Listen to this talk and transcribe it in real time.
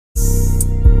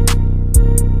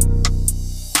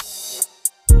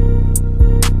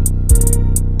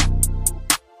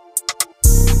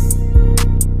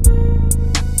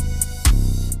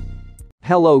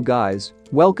Hello guys,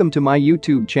 welcome to my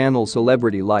YouTube channel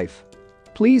Celebrity Life.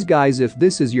 Please guys, if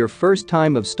this is your first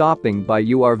time of stopping by,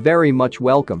 you are very much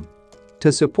welcome. To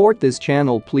support this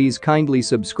channel, please kindly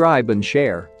subscribe and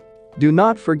share. Do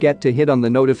not forget to hit on the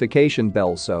notification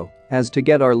bell so as to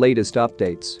get our latest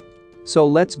updates. So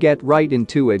let's get right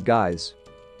into it guys.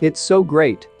 It's so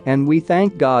great, and we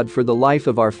thank God for the life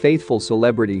of our faithful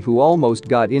celebrity who almost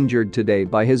got injured today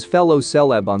by his fellow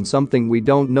celeb on something we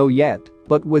don't know yet,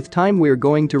 but with time we're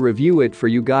going to review it for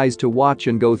you guys to watch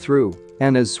and go through,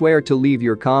 and as swear to leave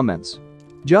your comments.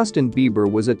 Justin Bieber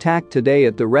was attacked today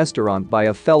at the restaurant by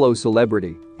a fellow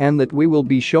celebrity, and that we will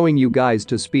be showing you guys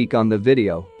to speak on the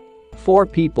video. 4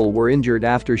 people were injured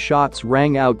after shots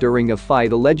rang out during a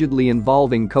fight allegedly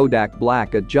involving Kodak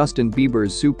Black at Justin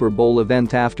Bieber's Super Bowl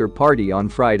event after party on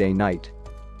Friday night.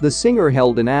 The singer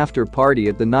held an after party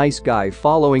at the Nice Guy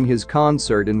following his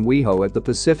concert in WeHo at the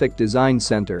Pacific Design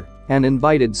Center and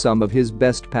invited some of his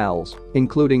best pals,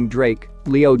 including Drake,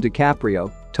 Leo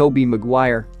DiCaprio, Tobey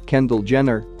Maguire, Kendall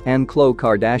Jenner, and Khloe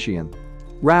Kardashian.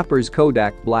 Rappers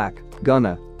Kodak Black,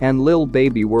 Gunna, and Lil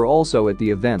Baby were also at the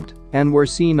event and were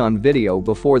seen on video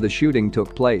before the shooting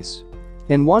took place.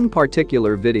 In one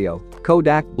particular video,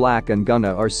 Kodak Black and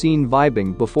Gunna are seen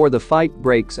vibing before the fight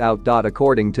breaks out.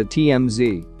 According to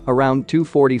TMZ, around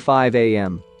 2:45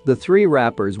 a.m., the 3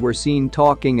 rappers were seen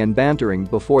talking and bantering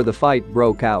before the fight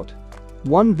broke out.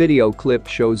 One video clip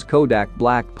shows Kodak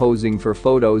Black posing for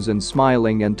photos and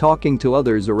smiling and talking to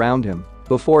others around him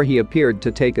before he appeared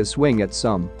to take a swing at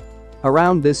some.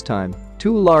 Around this time,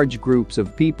 2 large groups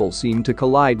of people seem to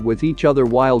collide with each other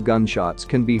while gunshots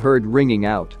can be heard ringing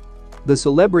out. The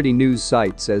celebrity news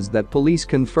site says that police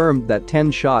confirmed that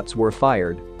 10 shots were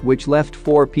fired, which left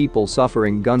 4 people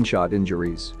suffering gunshot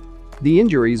injuries. The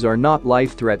injuries are not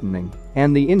life-threatening,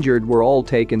 and the injured were all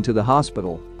taken to the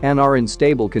hospital and are in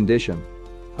stable condition.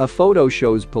 A photo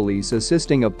shows police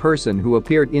assisting a person who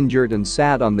appeared injured and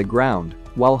sat on the ground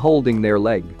while holding their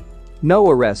leg. No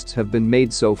arrests have been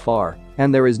made so far,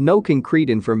 and there is no concrete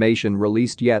information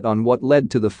released yet on what led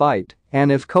to the fight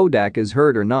and if Kodak is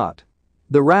hurt or not.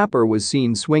 The rapper was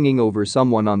seen swinging over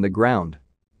someone on the ground.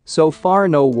 So far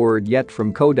no word yet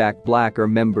from Kodak Black or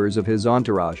members of his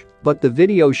entourage, but the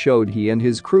video showed he and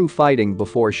his crew fighting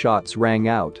before shots rang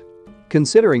out.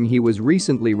 Considering he was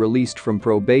recently released from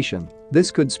probation,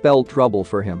 this could spell trouble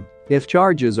for him if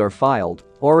charges are filed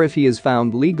or if he is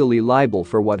found legally liable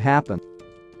for what happened.